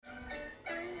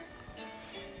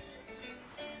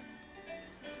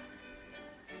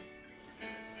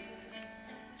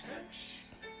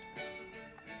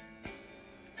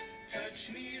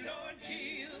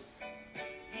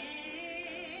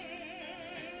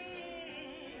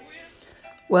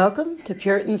Welcome to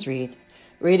Puritans Read,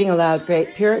 reading aloud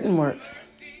great Puritan works,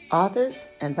 authors,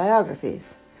 and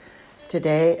biographies.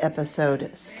 Today,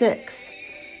 episode 6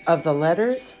 of the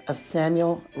Letters of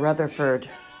Samuel Rutherford.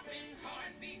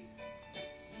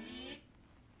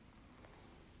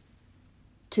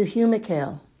 To Hugh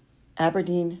McHale,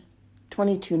 Aberdeen,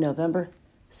 22 November,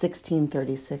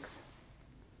 1636.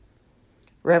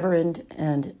 Reverend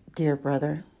and dear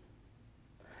brother,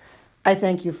 I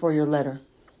thank you for your letter.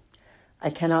 I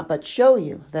cannot but show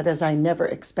you that as I never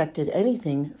expected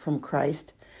anything from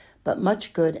Christ, but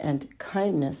much good and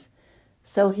kindness,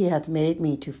 so he hath made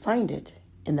me to find it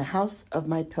in the house of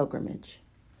my pilgrimage.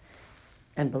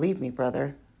 And believe me,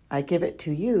 brother, I give it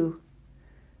to you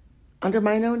under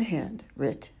mine own hand,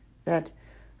 writ, that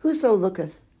whoso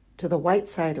looketh to the white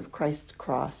side of Christ's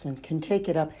cross and can take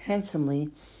it up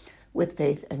handsomely with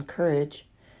faith and courage,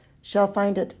 shall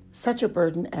find it such a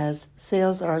burden as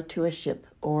sails are to a ship,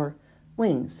 or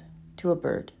wings to a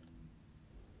bird.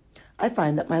 I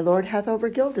find that my Lord hath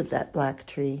overgilded that black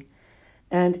tree,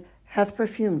 and hath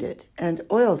perfumed it, and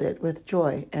oiled it with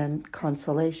joy and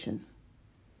consolation.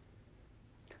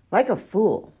 Like a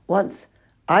fool, once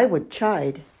I would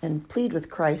chide and plead with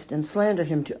Christ and slander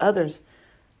him to others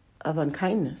of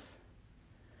unkindness.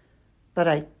 But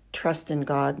I trust in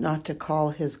God not to call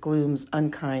his glooms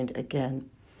unkind again,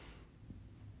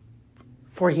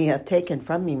 for he hath taken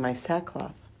from me my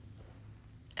sackcloth.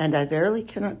 And I verily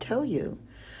cannot tell you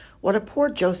what a poor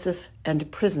Joseph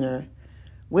and prisoner,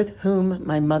 with whom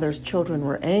my mother's children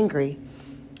were angry,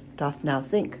 doth now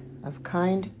think of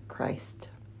kind Christ.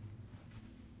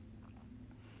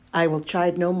 I will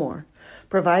chide no more,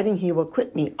 providing he will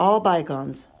quit me all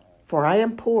bygones, for I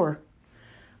am poor.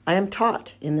 I am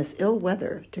taught in this ill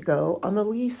weather to go on the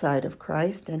lee side of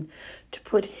Christ and to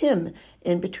put him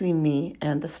in between me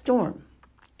and the storm.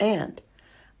 And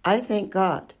I thank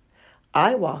God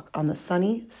I walk on the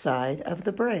sunny side of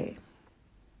the brae.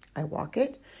 I walk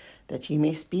it, that ye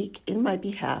may speak in my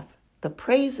behalf the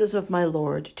praises of my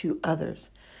Lord to others,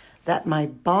 that my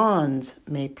bonds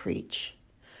may preach.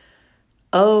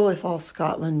 Oh, if all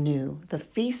Scotland knew the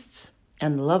feasts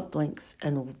and love blinks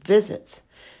and visits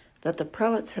that the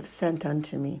prelates have sent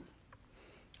unto me,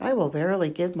 I will verily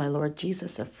give my Lord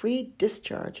Jesus a free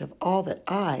discharge of all that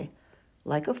I,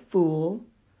 like a fool,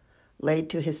 laid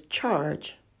to his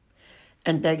charge,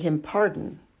 and beg him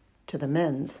pardon to the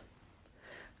men's.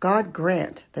 God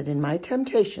grant that in my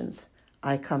temptations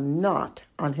I come not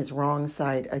on his wrong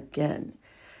side again,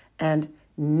 and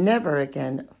never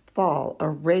again fall a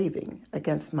raving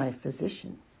against my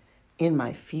physician in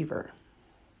my fever.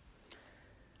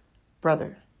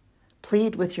 Brother,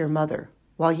 plead with your mother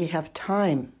while ye have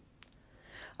time.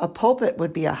 A pulpit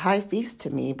would be a high feast to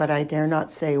me, but I dare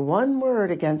not say one word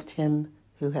against him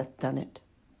who hath done it.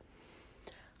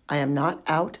 I am not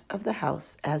out of the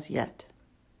house as yet.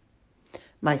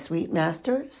 My sweet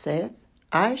master saith,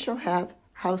 I shall have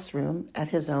house room at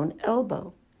his own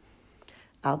elbow.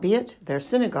 Albeit their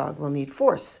synagogue will need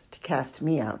force to cast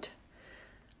me out.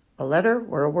 A letter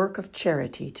were a work of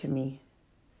charity to me.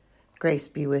 Grace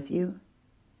be with you.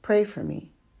 Pray for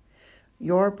me.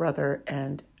 Your brother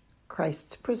and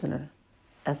Christ's prisoner,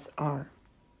 S.R.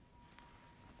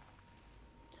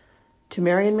 To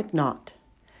Marion McNaught,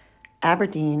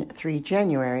 Aberdeen, 3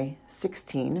 January,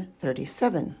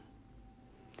 1637.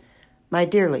 My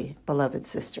dearly beloved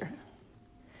sister,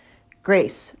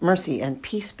 grace, mercy, and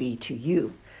peace be to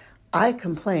you. I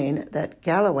complain that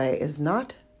Galloway is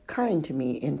not kind to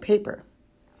me in paper.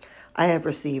 I have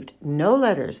received no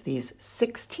letters these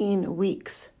 16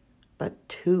 weeks, but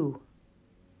 2.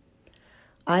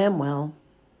 I am well.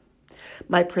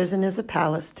 My prison is a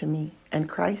palace to me, and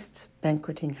Christ's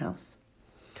banqueting house.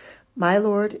 My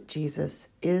Lord Jesus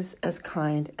is as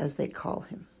kind as they call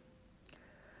him.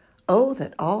 Oh,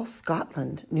 that all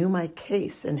Scotland knew my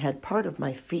case and had part of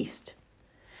my feast.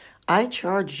 I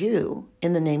charge you,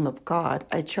 in the name of God,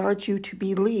 I charge you to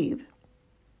believe.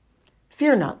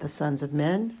 Fear not the sons of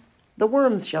men, the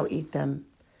worms shall eat them.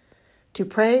 To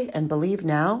pray and believe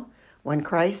now, when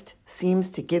Christ seems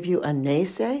to give you a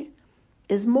naysay,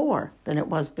 is more than it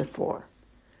was before.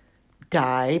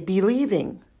 Die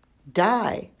believing,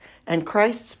 die, and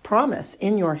Christ's promise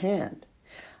in your hand.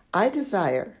 I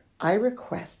desire, I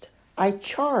request, I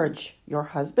charge your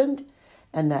husband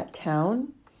and that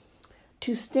town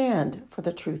to stand for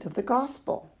the truth of the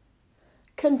gospel.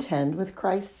 Contend with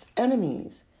Christ's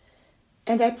enemies.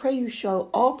 And I pray you show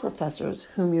all professors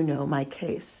whom you know my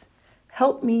case.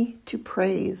 Help me to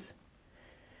praise.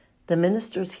 The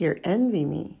ministers here envy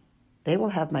me. They will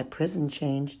have my prison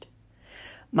changed.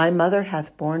 My mother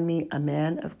hath borne me a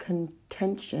man of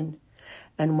contention,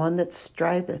 and one that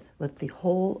striveth with the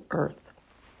whole earth.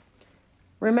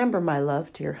 Remember, my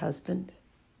love, to your husband.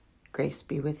 Grace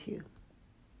be with you.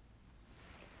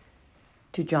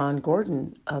 To John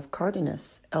Gordon of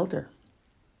Cardenas, Elder.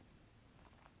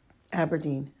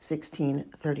 Aberdeen,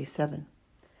 1637.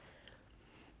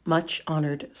 Much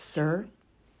honored Sir,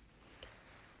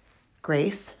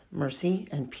 grace, mercy,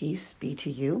 and peace be to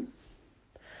you.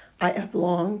 I have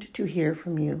longed to hear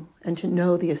from you and to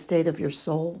know the estate of your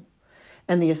soul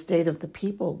and the estate of the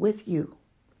people with you.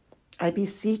 I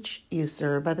beseech you,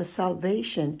 sir, by the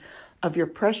salvation of your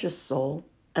precious soul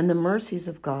and the mercies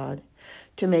of God,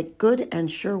 to make good and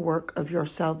sure work of your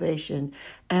salvation,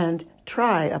 and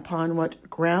try upon what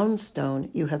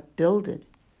groundstone you have builded.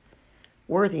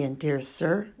 Worthy and dear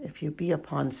sir, if you be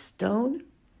upon stone,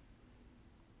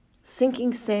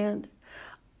 sinking sand,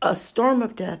 a storm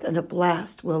of death and a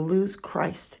blast will lose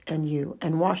Christ and you,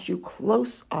 and wash you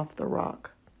close off the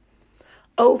rock.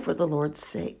 Oh, for the Lord's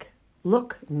sake,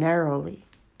 look narrowly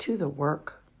to the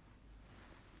work.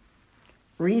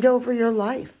 Read over your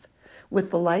life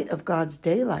with the light of God's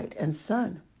daylight and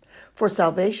sun, for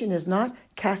salvation is not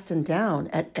casten down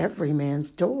at every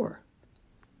man's door.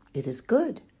 It is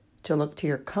good to look to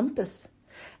your compass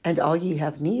and all ye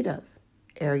have need of,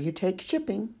 ere you take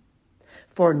shipping,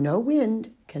 for no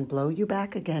wind can blow you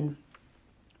back again.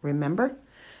 Remember,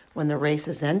 when the race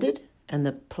is ended, and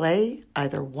the play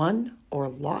either won or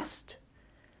lost,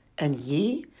 and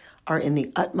ye are in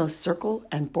the utmost circle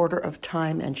and border of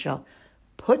time, and shall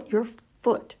put your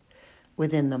foot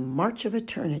within the march of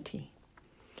eternity,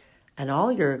 and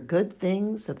all your good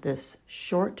things of this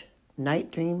short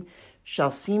night dream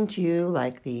shall seem to you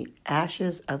like the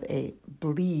ashes of a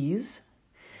bleeze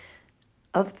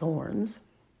of thorns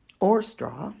or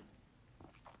straw,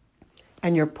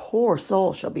 and your poor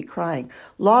soul shall be crying,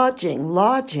 lodging,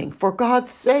 lodging, for God's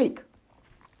sake.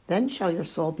 Then shall your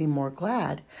soul be more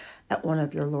glad at one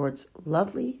of your Lord's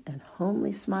lovely and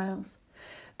homely smiles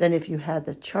than if you had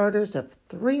the charters of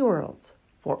 3 worlds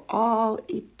for all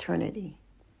eternity.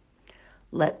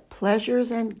 Let pleasures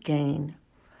and gain,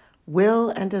 will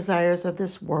and desires of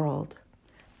this world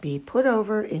be put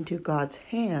over into God's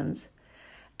hands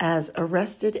as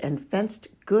arrested and fenced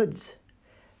goods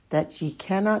that ye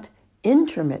cannot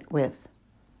intermit with.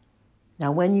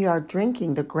 Now when ye are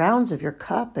drinking the grounds of your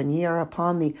cup, and ye are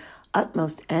upon the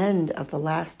utmost end of the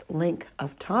last link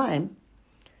of time,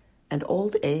 and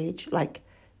old age, like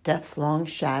death's long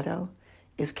shadow,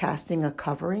 is casting a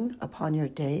covering upon your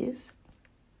days,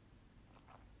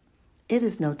 it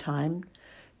is no time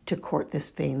to court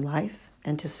this vain life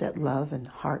and to set love and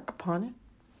heart upon it.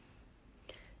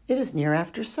 It is near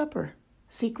after supper.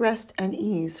 Seek rest and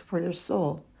ease for your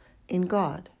soul in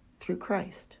God through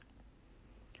Christ.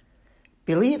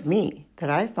 Believe me that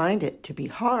I find it to be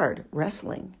hard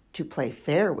wrestling to play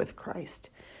fair with Christ,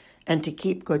 and to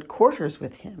keep good quarters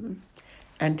with him,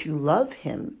 and to love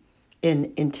him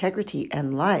in integrity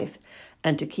and life,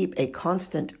 and to keep a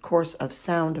constant course of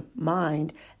sound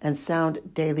mind and sound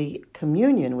daily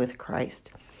communion with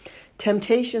Christ.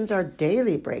 Temptations are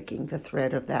daily breaking the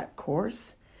thread of that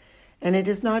course, and it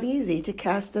is not easy to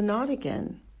cast a knot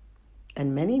again,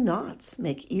 and many knots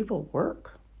make evil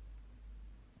work.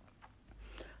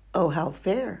 Oh, how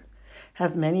fair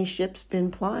have many ships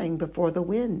been plying before the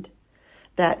wind,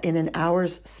 that in an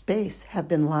hour's space have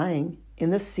been lying in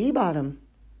the sea bottom.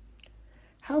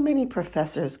 How many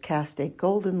professors cast a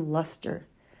golden luster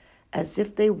as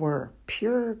if they were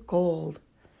pure gold,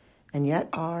 and yet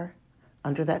are,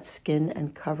 under that skin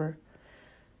and cover,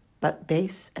 but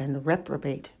base and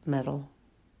reprobate metal.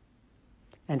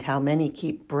 And how many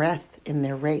keep breath in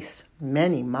their race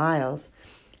many miles,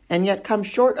 and yet come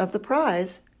short of the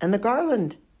prize and the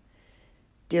garland.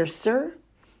 Dear sir,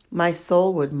 my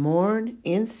soul would mourn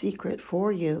in secret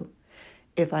for you,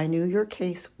 if I knew your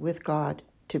case with God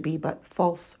to be but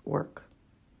false work.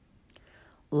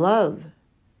 Love,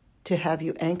 to have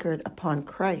you anchored upon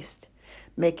Christ,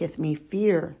 maketh me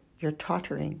fear your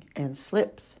tottering and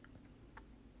slips.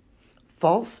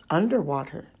 False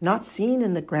underwater, not seen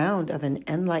in the ground of an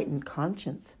enlightened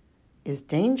conscience, is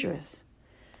dangerous.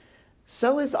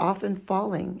 So is often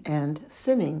falling and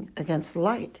sinning against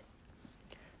light.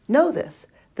 Know this,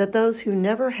 that those who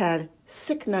never had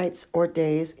sick nights or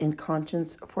days in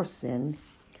conscience for sin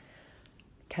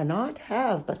cannot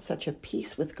have but such a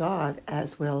peace with God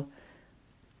as will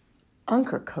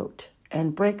undercoat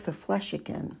and break the flesh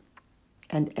again,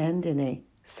 and end in a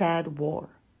sad war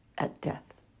at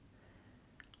death.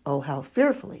 Oh, how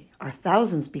fearfully are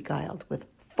thousands beguiled with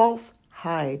false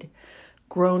hide,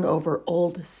 grown over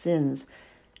old sins,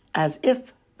 as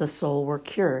if the soul were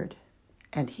cured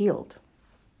and healed.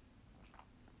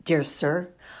 Dear sir,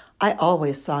 I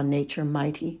always saw nature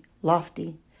mighty,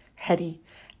 lofty, heady,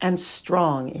 and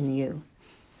strong in you,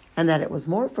 and that it was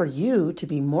more for you to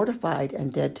be mortified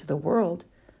and dead to the world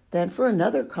than for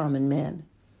another common man.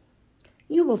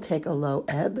 You will take a low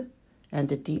ebb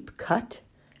and a deep cut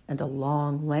and a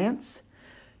long lance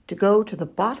to go to the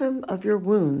bottom of your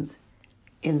wounds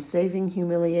in saving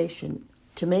humiliation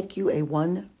to make you a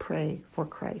one prey for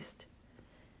Christ.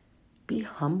 Be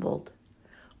humbled.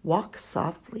 Walk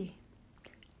softly.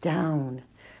 Down,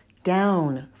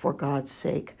 down, for God's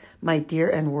sake, my dear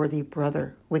and worthy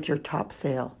brother, with your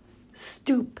topsail.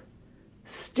 Stoop,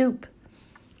 stoop.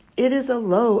 It is a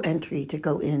low entry to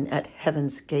go in at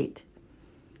heaven's gate.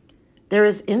 There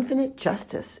is infinite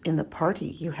justice in the party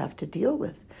you have to deal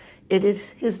with. It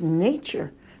is his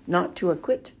nature not to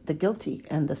acquit the guilty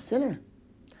and the sinner.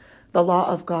 The law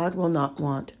of God will not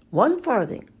want 1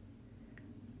 farthing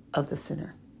of the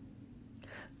sinner.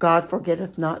 God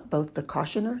forgetteth not both the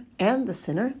cautioner and the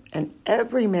sinner, and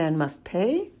every man must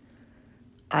pay,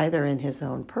 either in his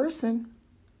own person,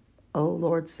 O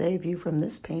Lord, save you from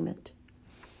this payment,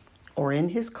 or in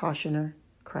his cautioner,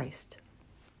 Christ.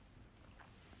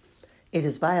 It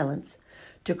is violence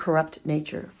to corrupt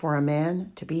nature for a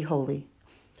man to be holy,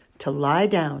 to lie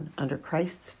down under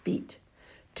Christ's feet,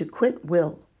 to quit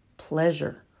will,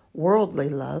 pleasure, worldly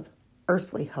love,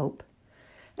 earthly hope,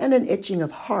 and an itching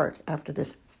of heart after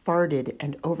this farded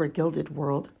and over-gilded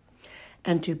world,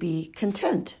 and to be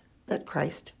content that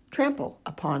Christ trample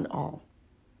upon all.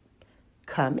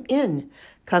 Come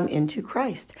into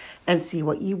Christ, and see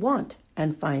what ye want,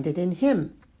 and find it in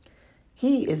him.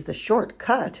 He is the short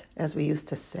cut, as we used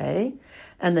to say,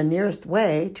 and the nearest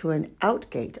way to an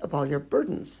outgate of all your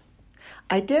burdens.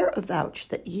 I dare avouch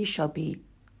that ye shall be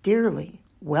dearly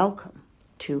welcome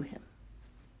to him.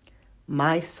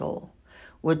 My soul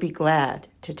would be glad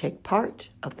to take part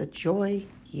of the joy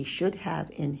ye should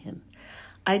have in him.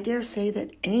 I dare say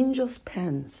that angels'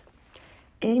 pens,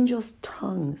 angels'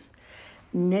 tongues,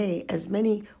 nay, as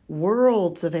many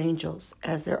worlds of angels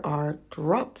as there are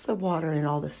drops of water in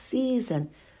all the seas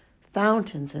and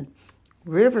fountains and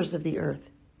rivers of the earth,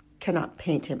 cannot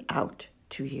paint him out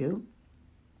to you.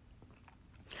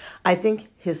 I think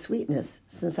his sweetness,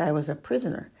 since I was a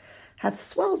prisoner, hath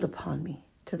swelled upon me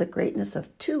to the greatness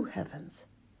of 2 heavens.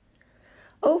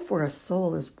 Oh, for a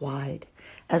soul as wide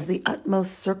as the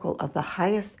utmost circle of the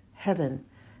highest heaven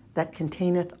that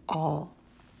containeth all,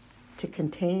 to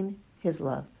contain his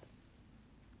love.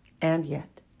 And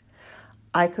yet,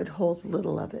 I could hold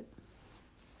little of it.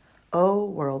 O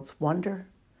world's wonder!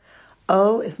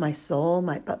 Oh, if my soul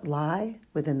might but lie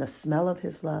within the smell of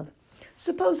his love,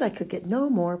 suppose I could get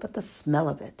no more but the smell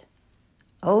of it.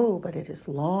 Oh, but it is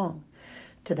long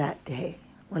to that day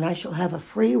when I shall have a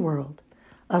free world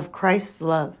of Christ's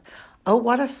love. Oh,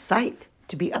 what a sight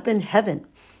to be up in heaven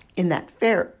in that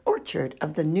fair orchard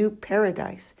of the new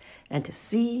paradise, and to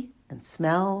see and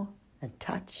smell and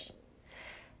touch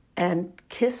and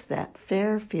kiss that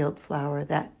fair field flower,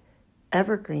 that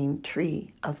evergreen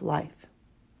tree of life.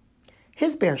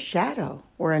 His bare shadow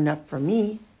were enough for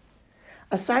me.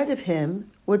 A sight of him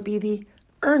would be the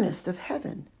earnest of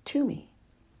heaven to me.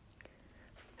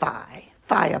 Fie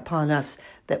upon us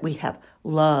that we have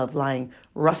love lying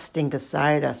rusting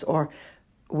beside us, or,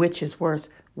 which is worse,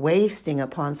 wasting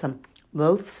upon some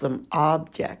loathsome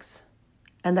objects,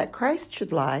 and that Christ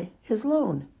should lie his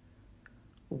lone.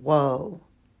 Woe,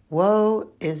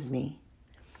 woe is me,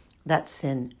 that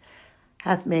sin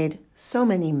hath made so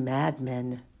many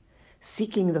madmen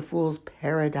seeking the fool's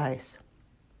paradise,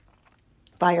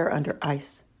 fire under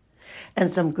ice,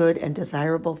 and some good and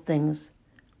desirable things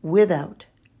without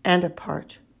and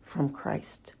apart from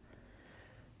Christ.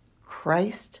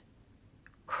 Christ,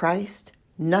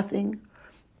 nothing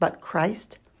but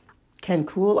Christ can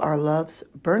cool our love's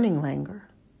burning languor.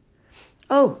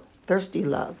 Oh, thirsty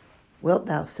love, wilt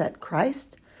thou set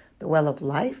Christ, the well of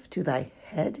life, to thy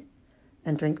head,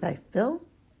 and drink thy fill?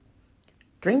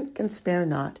 Drink and spare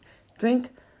not.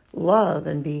 Drink love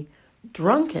and be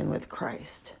drunken with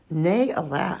Christ. Nay,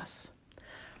 alas,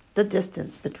 the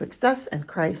distance betwixt us and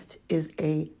Christ is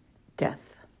a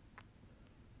death.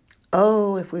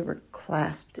 Oh, if we were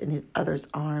clasped in each other's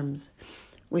arms,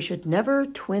 we should never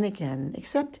twin again,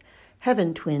 except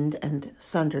heaven twinned and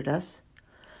sundered us.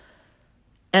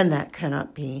 And that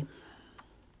cannot be.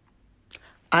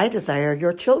 I desire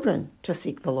your children to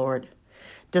seek the Lord.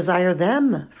 Desire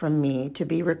them from me to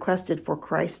be requested for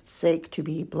Christ's sake, to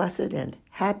be blessed and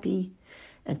happy,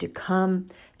 and to come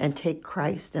and take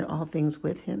Christ and all things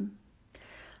with him.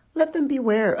 Let them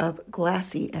beware of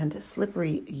glassy and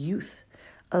slippery youth,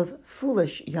 of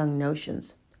foolish young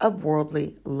notions, of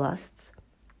worldly lusts,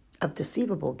 of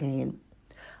deceivable gain,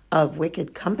 of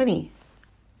wicked company,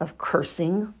 of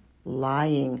cursing,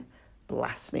 lying,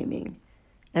 blaspheming,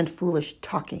 and foolish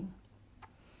talking.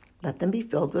 Let them be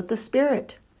filled with the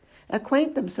Spirit,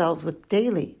 acquaint themselves with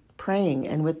daily praying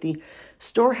and with the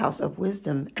storehouse of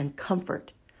wisdom and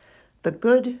comfort, the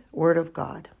good word of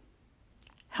God.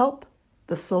 Help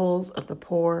the souls of the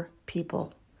poor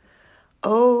people.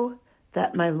 Oh,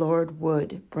 that my Lord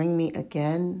would bring me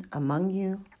again among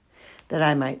you, that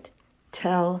I might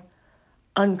tell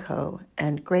unco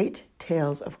and great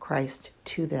tales of Christ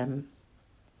to them.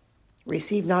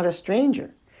 Receive not a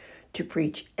stranger to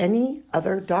preach any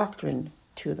other doctrine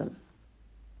to them.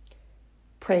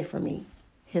 Pray for me,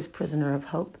 his prisoner of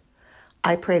hope.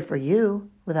 I pray for you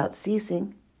without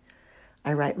ceasing.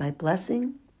 I write my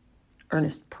blessing,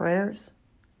 earnest prayers,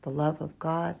 the love of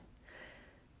God,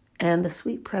 and the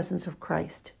sweet presence of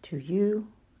Christ to you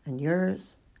and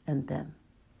yours and them.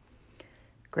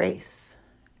 Grace,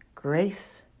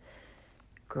 grace,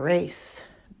 grace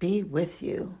be with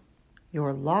you,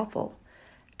 your lawful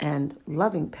and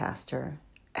loving pastor,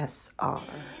 S.R.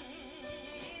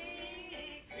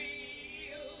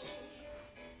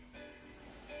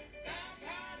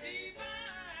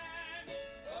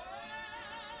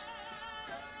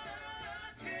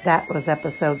 That was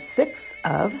episode 6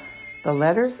 of The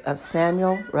Letters of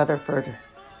Samuel Rutherford.